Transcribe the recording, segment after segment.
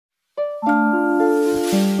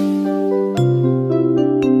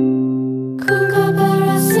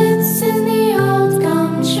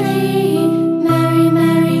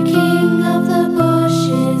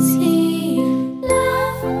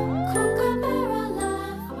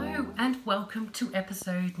welcome to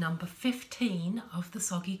episode number 15 of the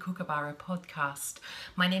Soggy Kookaburra podcast.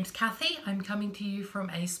 My name's Kathy. I'm coming to you from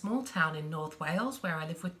a small town in North Wales where I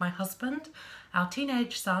live with my husband, our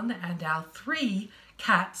teenage son and our 3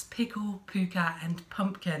 cats, Pickle, Puka and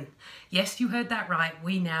Pumpkin. Yes, you heard that right.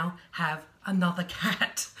 We now have another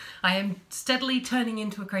cat. I am steadily turning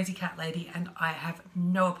into a crazy cat lady and I have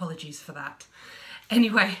no apologies for that.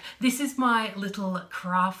 Anyway, this is my little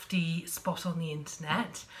crafty spot on the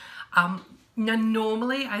internet. Now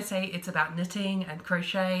normally I say it's about knitting and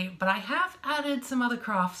crochet, but I have added some other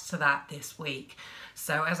crafts to that this week.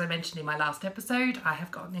 So as I mentioned in my last episode, I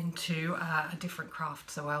have gotten into a different craft,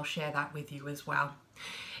 so I'll share that with you as well.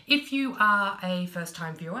 If you are a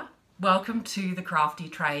first-time viewer, welcome to the Crafty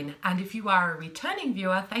Train. And if you are a returning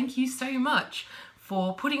viewer, thank you so much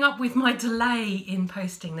for putting up with my delay in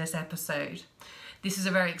posting this episode. This is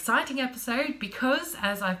a very exciting episode because,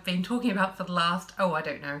 as I've been talking about for the last,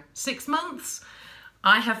 6 months,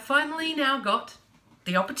 I have finally now got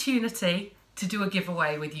the opportunity to do a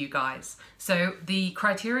giveaway with you guys. So the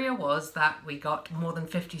criteria was that we got more than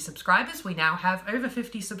 50 subscribers. We now have over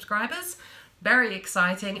 50 subscribers. Very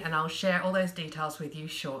exciting, and I'll share all those details with you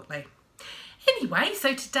shortly. Anyway,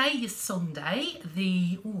 so today is Sunday,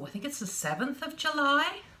 I think it's the 7th of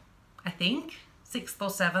July, I think. 6th or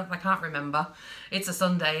 7th, I can't remember. It's a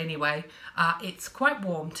Sunday anyway. It's quite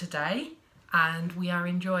warm today and we are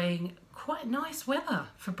enjoying quite nice weather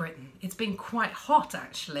for Britain. It's been quite hot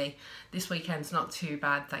actually. This weekend's not too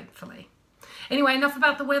bad, thankfully. Anyway, enough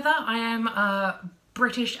about the weather. I am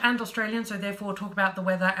British and Australian, so therefore talk about the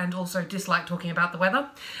weather and also dislike talking about the weather.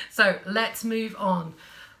 So let's move on.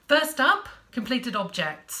 First up, completed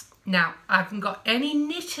objects. Now, I haven't got any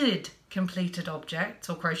knitted completed objects,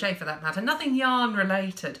 or crochet for that matter, nothing yarn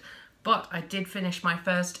related, but I did finish my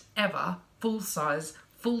first ever full-size,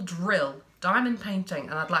 full drill diamond painting,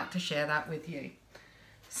 and I'd like to share that with you.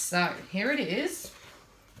 So here it is.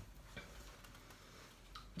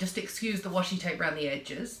 Just excuse the washi tape around the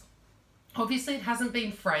edges. Obviously it hasn't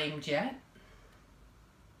been framed yet.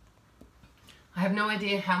 I have no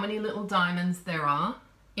idea how many little diamonds there are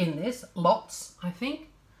in this. Lots, I think.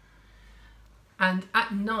 And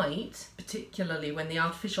at night, particularly when the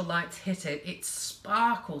artificial lights hit it, it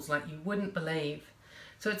sparkles like you wouldn't believe.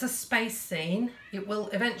 So it's a space scene. It will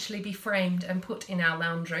eventually be framed and put in our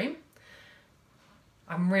lounge room.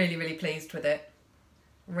 I'm really, really pleased with it.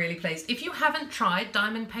 Really pleased. If you haven't tried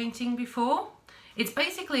diamond painting before, it's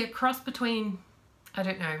basically a cross between,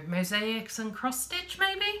 mosaics and cross stitch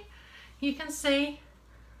maybe? You can see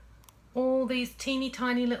all these teeny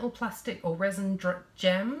tiny little plastic or resin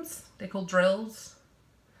gems. They're called drills.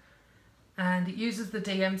 And it uses the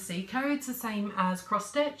DMC codes, the same as cross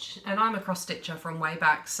stitch. And I'm a cross stitcher from way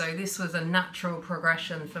back, so this was a natural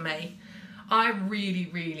progression for me. I really,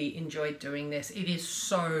 really enjoyed doing this. It is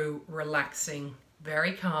so relaxing,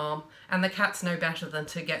 very calm, and the cats know better than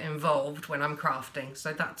to get involved when I'm crafting,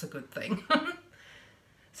 so that's a good thing.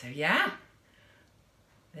 So yeah.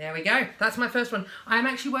 There we go. That's my first one. I'm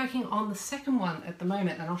actually working on the second one at the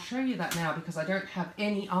moment, and I'll show you that now because I don't have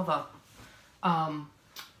any other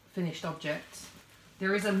finished objects.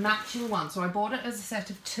 There is a matching one, so I bought it as a set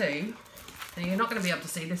of 2. Now you're not going to be able to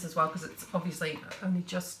see this as well because it's obviously only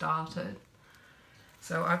just started.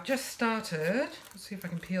 So I've just started. Let's see if I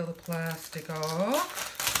can peel the plastic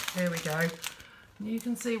off. There we go. You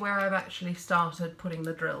can see where I've actually started putting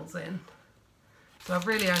the drills in. So I've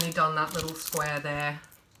really only done that little square there.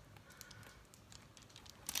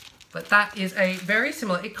 But that is a very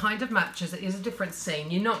similar, it kind of matches, it is a different scene.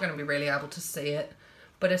 You're not going to be really able to see it,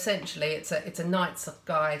 but essentially it's a night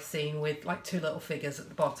sky scene with like 2 little figures at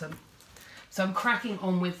the bottom. So I'm cracking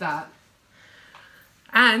on with that.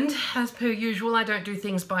 And as per usual, I don't do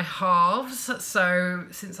things by halves. So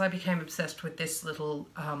since I became obsessed with this little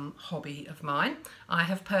hobby of mine, I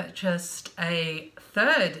have purchased a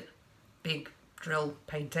 3rd big drill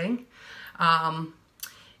painting.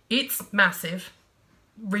 It's massive.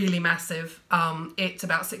 Really massive. It's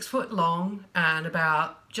about 6 foot long and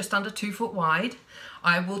about just under 2 foot wide.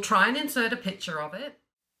 I will try and insert a picture of it.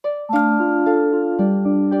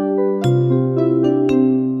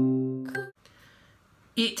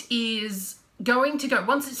 It is going to go,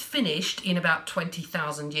 once it's finished, in about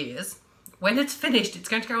 20,000 years. When it's finished, it's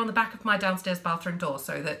going to go on the back of my downstairs bathroom door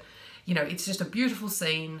so that, you know, it's just a beautiful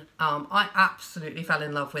scene. I absolutely fell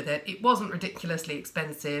in love with it. It wasn't ridiculously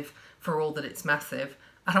expensive for all that it's massive.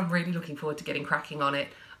 And I'm really looking forward to getting cracking on it.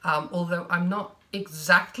 Although I'm not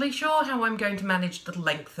exactly sure how I'm going to manage the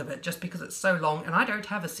length of it just because it's so long and I don't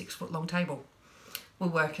have a 6 foot long table.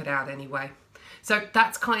 We'll work it out anyway. So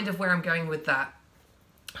that's kind of where I'm going with that.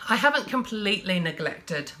 I haven't completely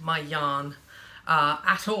neglected my yarn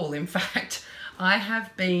at all. In fact, I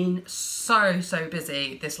have been so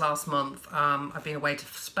busy this last month. I've been away to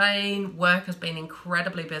Spain. Work has been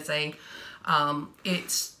incredibly busy.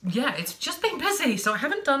 It's just been busy, so I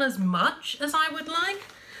haven't done as much as I would like.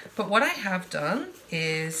 But what I have done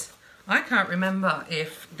is, I can't remember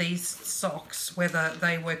if these socks, whether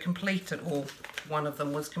they were complete at all. One of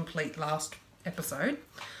them was complete last episode.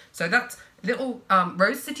 So that's little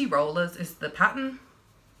Rose City Rollers is the pattern.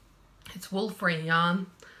 It's wool-free yarn.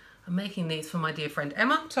 I'm making these for my dear friend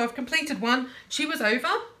Emma. So I've completed one. She was over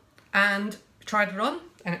and tried it on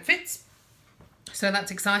and it fits. So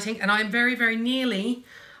that's exciting. And I'm very nearly,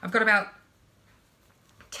 I've got about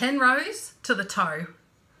 10 rows to the toe.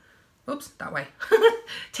 Oops, that way.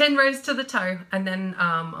 10 rows to the toe, and then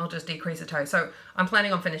I'll just decrease the toe. So I'm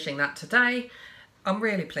planning on finishing that today. I'm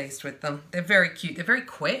really pleased with them. They're very cute. They're very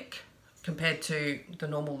quick compared to the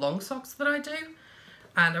normal long socks that I do.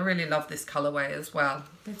 And I really love this colorway as well.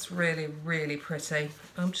 It's really pretty.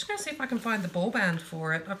 I'm just going to see if I can find the ball band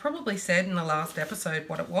for it. I probably said in the last episode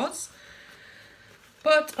what it was,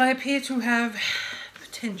 but I appear to have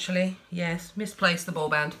potentially, yes, misplaced the ball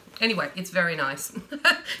band. Anyway, it's very nice.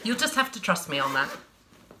 You'll just have to trust me on that.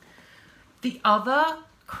 The other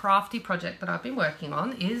crafty project that I've been working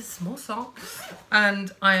on is more socks,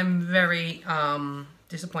 and I am very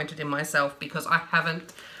disappointed in myself because I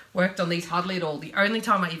haven't worked on these hardly at all. The only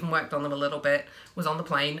time I even worked on them a little bit was on the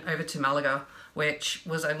plane over to Malaga, which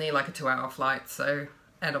was only like a 2-hour flight, so,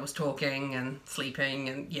 and I was talking and sleeping,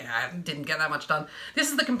 and yeah, I didn't get that much done.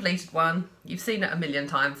 This is the completed one. You've seen it a million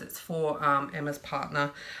times. It's for Emma's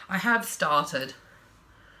partner. I have started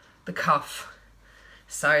the cuff,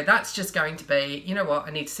 so that's just going to be, you know what,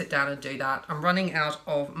 I need to sit down and do that. I'm running out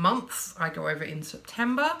of months. I go over in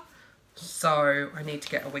September, so I need to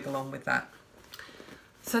get a wiggle on with that.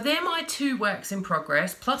 So they're my 2 works in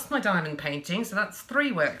progress, plus my diamond painting, so that's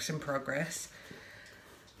 3 works in progress.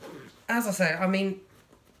 As I say, I mean,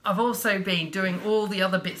 I've also been doing all the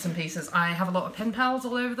other bits and pieces. I have a lot of pen pals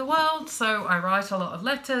all over the world, so I write a lot of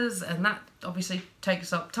letters, and that obviously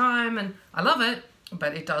takes up time, and I love it,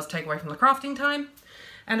 but it does take away from the crafting time.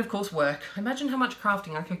 And of course work. Imagine how much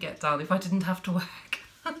crafting I could get done if I didn't have to work.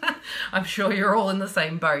 I'm sure you're all in the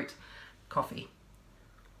same boat. Coffee.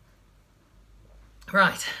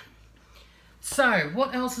 Right. So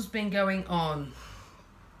what else has been going on?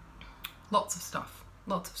 Lots of stuff.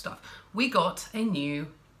 Lots of stuff. We got a new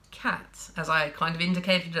cat, as I kind of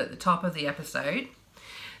indicated at the top of the episode.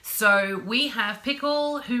 So we have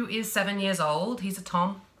Pickle, who is 7 years old. He's a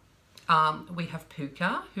Tom. We have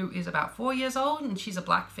Puka, who is about 4 years old, and she's a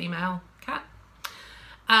black female cat.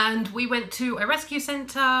 And we went to a rescue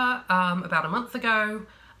centre about a month ago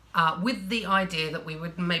with the idea that we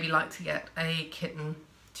would maybe like to get a kitten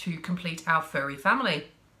to complete our furry family.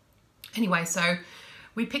 Anyway, so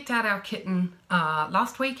we picked out our kitten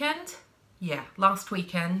last weekend. Yeah, last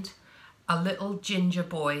weekend. A little ginger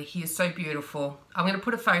boy. He is so beautiful. I'm going to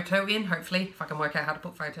put a photo in, hopefully, if I can work out how to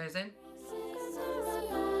put photos in.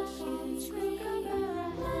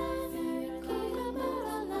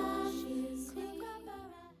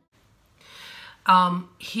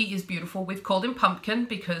 He is beautiful. We've called him Pumpkin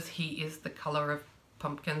because he is the colour of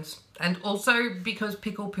pumpkins, and also because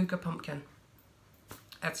Pickle, Puka, Pumpkin.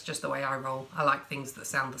 That's just the way I roll. I like things that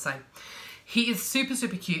sound the same. He is super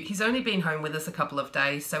cute. He's only been home with us a couple of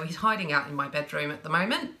days, so he's hiding out in my bedroom at the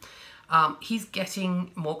moment. He's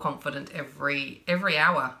getting more confident every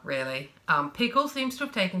hour, really. Pickle seems to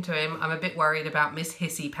have taken to him. I'm a bit worried about Miss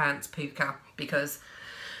Hissy Pants Puka because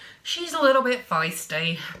she's a little bit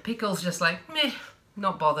feisty. Pickle's just like, meh,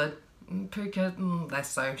 not bothered. Puka,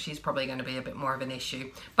 less so. She's probably going to be a bit more of an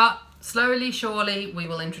issue. But slowly, surely, we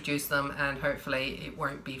will introduce them, and hopefully it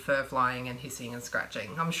won't be fur flying and hissing and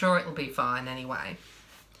scratching. I'm sure it'll be fine anyway.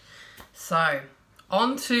 So,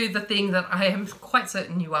 on to the thing that I am quite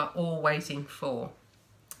certain you are all waiting for.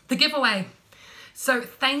 The giveaway. So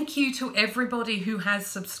thank you to everybody who has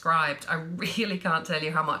subscribed. I really can't tell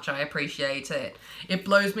you how much I appreciate it. It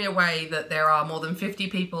blows me away that there are more than 50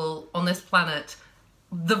 people on this planet,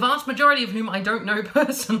 the vast majority of whom I don't know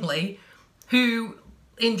personally, who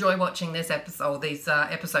enjoy watching this episode, these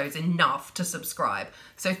episodes enough to subscribe.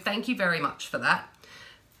 So thank you very much for that.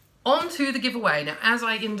 On to the giveaway. Now, as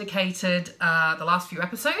I indicated the last few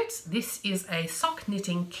episodes, this is a sock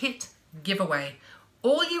knitting kit giveaway.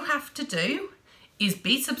 All you have to do is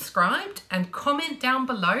be subscribed and comment down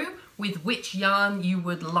below with which yarn you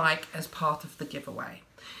would like as part of the giveaway.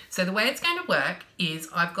 So the way it's going to work is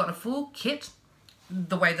I've got a full kit,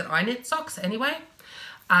 the way that I knit socks anyway.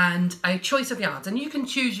 and a choice of yarns. And you can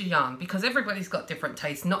choose your yarn because everybody's got different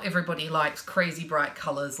tastes. Not everybody likes crazy bright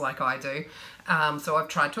colours like I do. So I've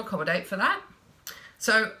tried to accommodate for that.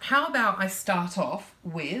 So how about I start off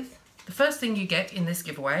with, the first thing you get in this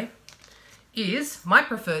giveaway is my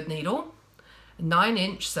preferred needle, a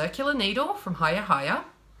 9-inch circular needle from Hiya Hiya.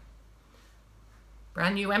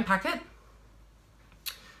 Brand new end packet.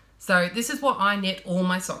 So this is what I knit all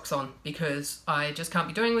my socks on because I just can't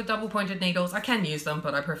be doing with double pointed needles. I can use them,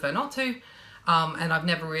 but I prefer not to. And I've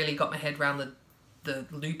never really got my head around the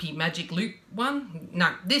loopy magic loop one.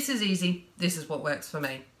 No, this is easy. This is what works for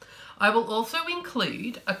me. I will also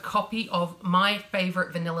include a copy of my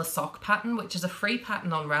favourite vanilla sock pattern, which is a free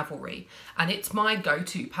pattern on Ravelry. And it's my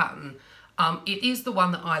go-to pattern. It is the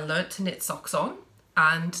one that I learnt to knit socks on.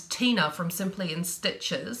 And Tina from Simply in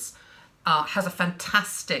Stitches has a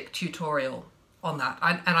fantastic tutorial on that.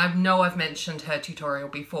 And I know I've mentioned her tutorial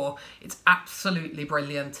before. It's absolutely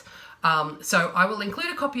brilliant. So I will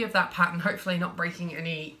include a copy of that pattern, hopefully not breaking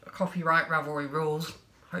any copyright Ravelry rules,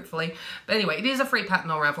 hopefully. But anyway, it is a free pattern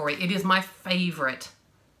on Ravelry. It is my favourite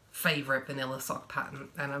vanilla sock pattern,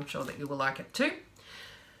 and I'm sure that you will like it too.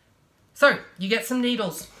 So you get some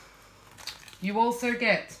needles. You also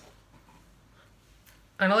get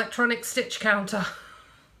an electronic stitch counter.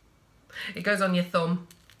 It goes on your thumb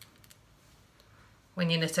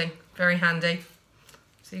when you're knitting. Very handy.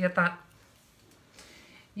 So you get that.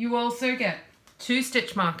 You also get 2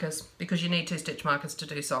 stitch markers because you need 2 stitch markers to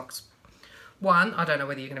do socks. One, I don't know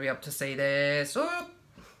whether you're going to be able to see this. Oh,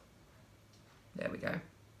 there we go.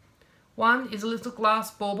 One is a little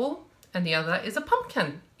glass bauble and the other is a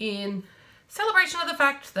pumpkin in celebration of the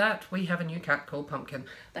fact that we have a new cat called Pumpkin.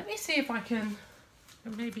 Let me see if I can,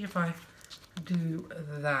 maybe if I do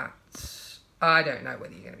that. I don't know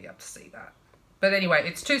whether you're going to be able to see that. But anyway,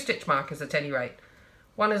 it's 2 stitch markers at any rate.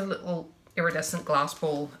 One is a little iridescent glass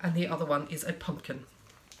ball and the other one is a pumpkin.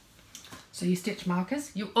 So you stitch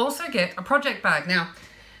markers. You also get a project bag. Now,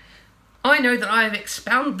 I know that I have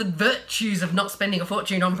expounded the virtues of not spending a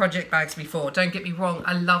fortune on project bags before. Don't get me wrong,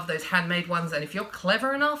 I love those handmade ones, and if you're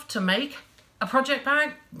clever enough to make a project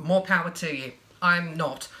bag, more power to you. I'm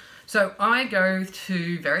not. So I go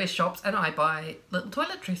to various shops and I buy little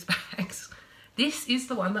toiletries bags. This is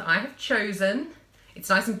the one that I have chosen. It's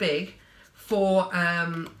nice and big for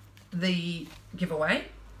the giveaway.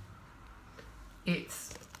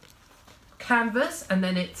 It's canvas and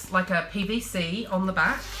then it's like a PVC on the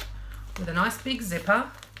back with a nice big zipper,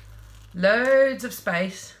 loads of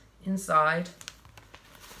space inside.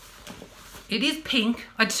 It is pink.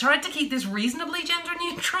 I tried to keep this reasonably gender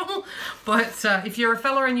neutral, but if you're a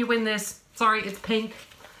fella and you win this, sorry, it's pink.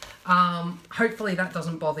 Hopefully that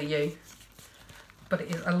doesn't bother you. But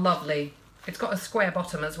it is a lovely, it's got a square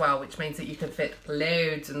bottom as well, which means that you can fit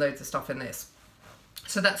loads and loads of stuff in this.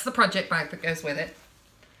 So that's the project bag that goes with it.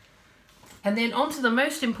 And then on to the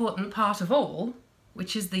most important part of all,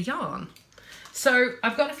 which is the yarn. So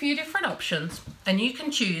I've got a few different options and you can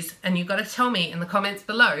choose, and you've got to tell me in the comments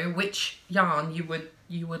below which yarn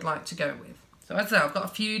you would like to go with. So as I say, I've got a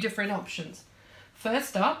few different options.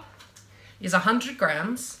 First up is 100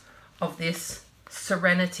 grams of this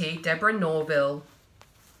Serenity Deborah Norville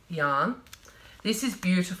yarn. This is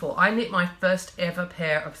beautiful. I knit my first ever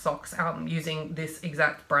pair of socks out using this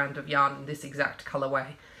exact brand of yarn in this exact colorway.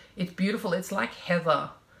 It's beautiful. It's like heather.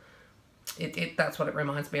 That's what it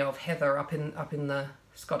reminds me of, heather up in the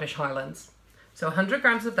Scottish Highlands. So 100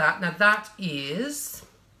 grams of that. Now that is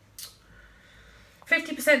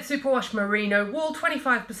 50% superwash merino wool,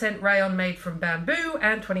 25% rayon made from bamboo,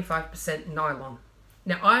 and 25% nylon.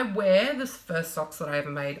 Now I wear the first socks that I ever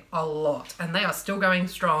made a lot, and they are still going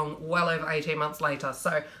strong well over 18 months later.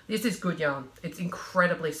 So this is good yarn. It's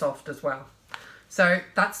incredibly soft as well. So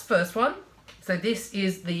that's the first one. So this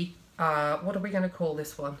is the, what are we going to call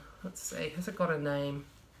this one? Let's see, has it got a name?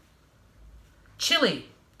 Chili,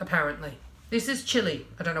 apparently. This is Chili.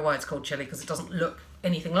 I don't know why it's called Chili because it doesn't look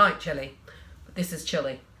anything like Chili. But this is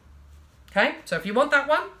Chili. Okay, so if you want that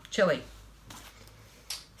one, Chili.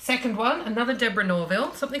 Second one, another Deborah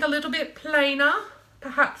Norville. Something a little bit plainer,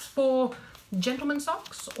 perhaps for gentleman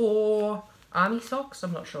socks or army socks,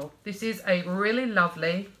 I'm not sure. This is a really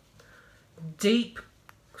lovely, deep,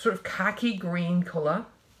 sort of khaki green colour.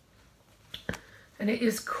 And it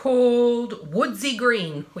is called Woodsy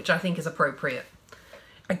Green, which I think is appropriate.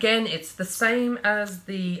 Again, it's the same as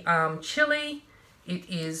the Chili. It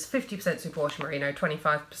is 50% superwash merino,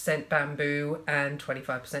 25% bamboo, and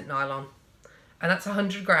 25% nylon. And that's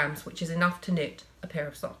 100 grams, which is enough to knit a pair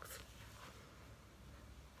of socks.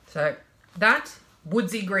 So that,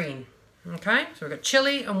 Woodsy Green. Okay, so we've got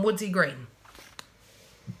Chili and Woodsy Green.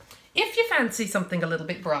 If you fancy something a little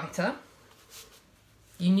bit brighter,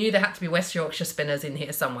 you knew there had to be West Yorkshire Spinners in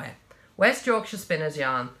here somewhere. West Yorkshire Spinners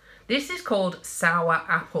yarn. This is called Sour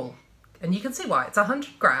Apple. And you can see why. It's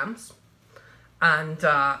 100 grams. And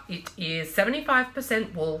it is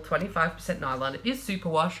 75% wool, 25% nylon. It is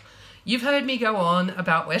superwash. You've heard me go on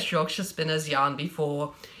about West Yorkshire Spinners yarn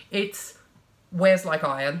before. It wears like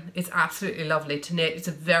iron. It's absolutely lovely to knit. It's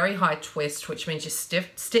a very high twist, which means your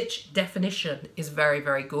stitch definition is very,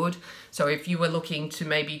 very good. So if you were looking to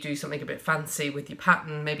maybe do something a bit fancy with your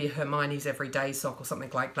pattern, maybe a Hermione's Everyday Sock or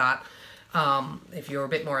something like that, if you're a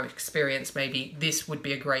bit more experienced, maybe this would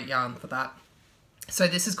be a great yarn for that. So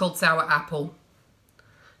this is called Sour Apple.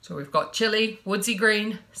 So we've got chili, woodsy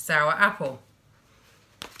green, sour apple.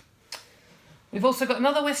 We've also got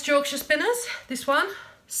another West Yorkshire Spinners. This one,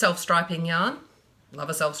 self-striping yarn. Love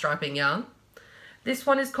a self-striping yarn. This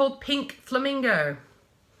one is called Pink Flamingo.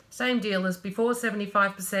 Same deal as before,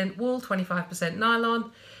 75% wool, 25%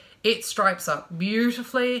 nylon. It stripes up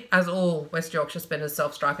beautifully, as all West Yorkshire Spinners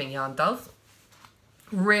self-striping yarn does.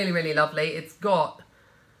 Really, really lovely. It's got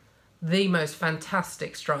the most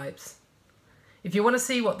fantastic stripes. If you want to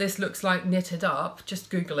see what this looks like knitted up, just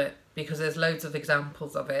Google it, because there's loads of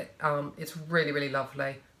examples of it. It's really, really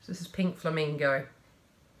lovely. So this is Pink Flamingo.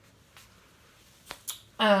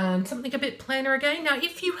 And something a bit plainer again. Now,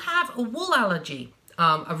 if you have a wool allergy,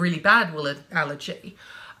 a really bad wool allergy,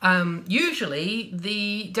 usually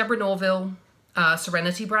the Deborah Norville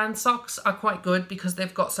Serenity brand socks are quite good because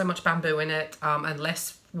they've got so much bamboo in it and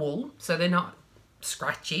less wool, so they're not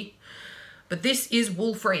scratchy. But this is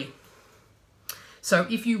wool free. So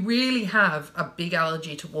if you really have a big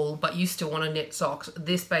allergy to wool, but you still want to knit socks,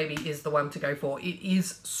 this baby is the one to go for. It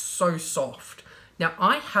is so soft. Now,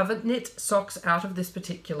 I haven't knit socks out of this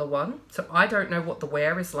particular one, so I don't know what the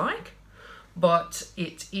wear is like, but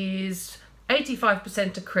it is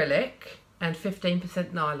 85% acrylic and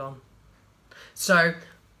 15% nylon. So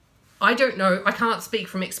I don't know, I can't speak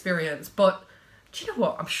from experience, but do you know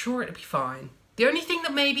what? I'm sure it'll be fine. The only thing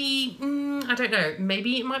that maybe, I don't know,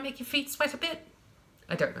 maybe it might make your feet sweat a bit.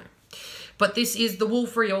 I don't know. But this is the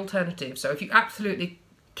wool-free alternative. So if you absolutely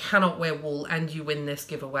cannot wear wool and you win this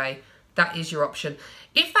giveaway, that is your option.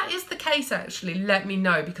 If that is the case, actually, let me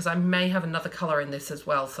know, because I may have another colour in this as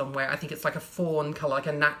well somewhere. I think it's like a fawn colour, like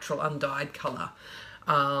a natural undyed colour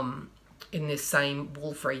in this same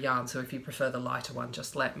wool-free yarn. So if you prefer the lighter one,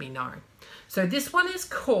 just let me know. So this one is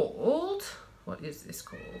called, what is this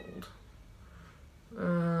called?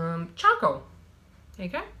 Charcoal. There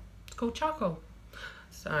you go. It's called Charcoal.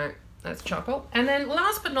 So that's Charcoal. And then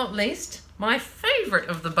last but not least, my favourite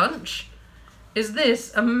of the bunch is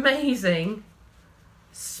this amazing,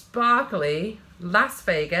 sparkly Las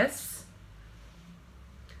Vegas.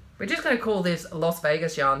 We're just going to call this Las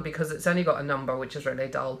Vegas yarn because it's only got a number, which is really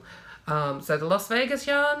dull. So the Las Vegas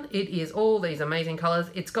yarn, it is all these amazing colours.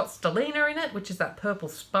 It's got Stellina in it, which is that purple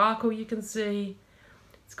sparkle you can see.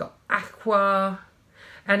 It's got aqua.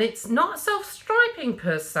 And it's not self-striping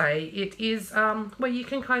per se. It is where you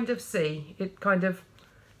can kind of see. It kind of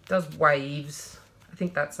does waves. I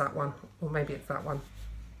think that's that one. Or maybe it's that one.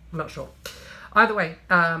 I'm not sure. Either way,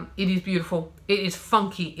 it is beautiful. It is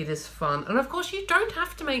funky. It is fun. And of course, you don't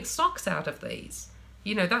have to make socks out of these.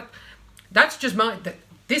 You know, that's just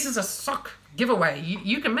this is a sock giveaway.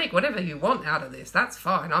 You can make whatever you want out of this. That's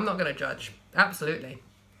fine. I'm not going to judge. Absolutely.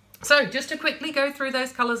 So just to quickly go through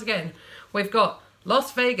those colours again. We've got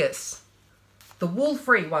Las Vegas, the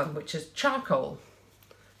wool-free one, which is Charcoal,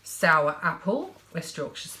 Sour Apple, West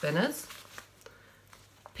Yorkshire Spinners,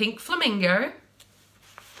 Pink Flamingo,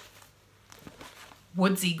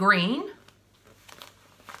 Woodsy Green,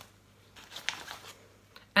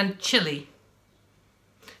 and Chili.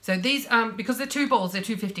 So these, because they're 2 balls, they're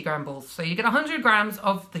 2 50-gram balls. So you get 100 grams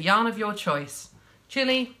of the yarn of your choice.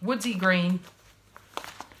 Chili, Woodsy Green,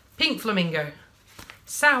 Pink Flamingo,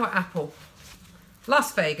 Sour Apple,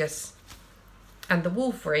 Las Vegas, and the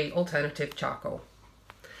wool-free alternative Charcoal.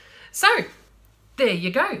 So, there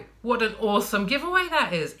you go. What an awesome giveaway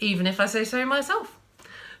that is, even if I say so myself.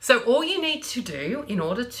 So all you need to do in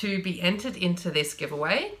order to be entered into this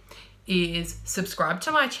giveaway is subscribe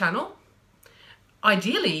to my channel.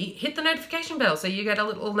 Ideally, hit the notification bell so you get a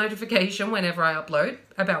little notification whenever I upload,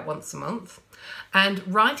 about once a month. And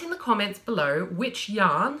write in the comments below which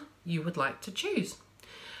yarn you would like to choose.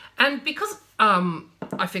 And because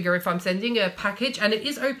I figure if I'm sending a package, and it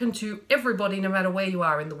is open to everybody no matter where you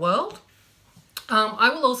are in the world,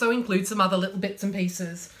 I will also include some other little bits and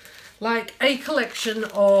pieces, like a collection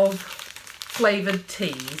of flavoured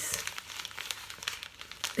teas.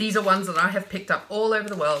 These are ones that I have picked up all over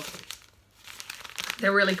the world.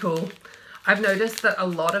 They're really cool. I've noticed that a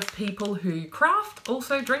lot of people who craft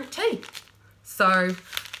also drink tea. So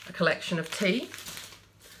a collection of tea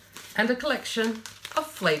and a collection of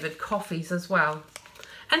flavoured coffees as well.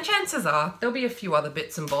 And chances are there'll be a few other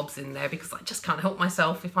bits and bobs in there because I just can't help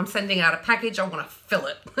myself. If I'm sending out a package, I want to fill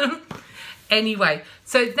it. Anyway,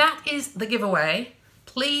 so that is the giveaway.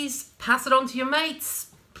 Please pass it on to your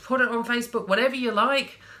mates, put it on Facebook, whatever you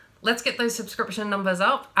like. Let's get those subscription numbers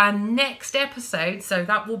up. And next episode, so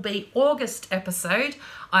that will be August episode,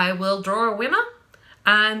 I will draw a winner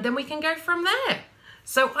and then we can go from there.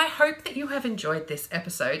 So I hope that you have enjoyed this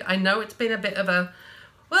episode. I know it's been a bit of a,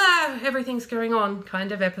 well, everything's going on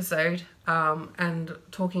kind of episode, and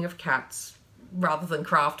talking of cats rather than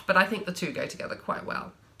craft, but I think the two go together quite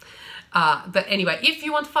well. But anyway, if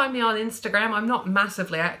you want to find me on Instagram, I'm not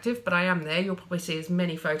massively active, but I am there. You'll probably see as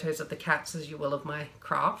many photos of the cats as you will of my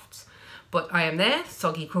crafts. But I am there,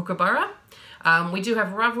 Soggy Kookaburra. We do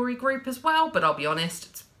have a Ravelry group as well, but I'll be honest,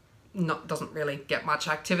 it's doesn't really get much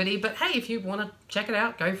activity. But hey, if you want to check it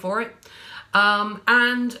out, go for it.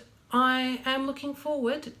 And I am looking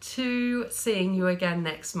forward to seeing you again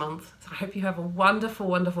next month. So I hope you have a wonderful,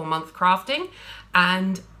 wonderful month crafting.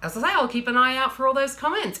 And as I say, I'll keep an eye out for all those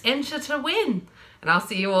comments. Enter to win. And I'll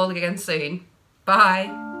see you all again soon. Bye.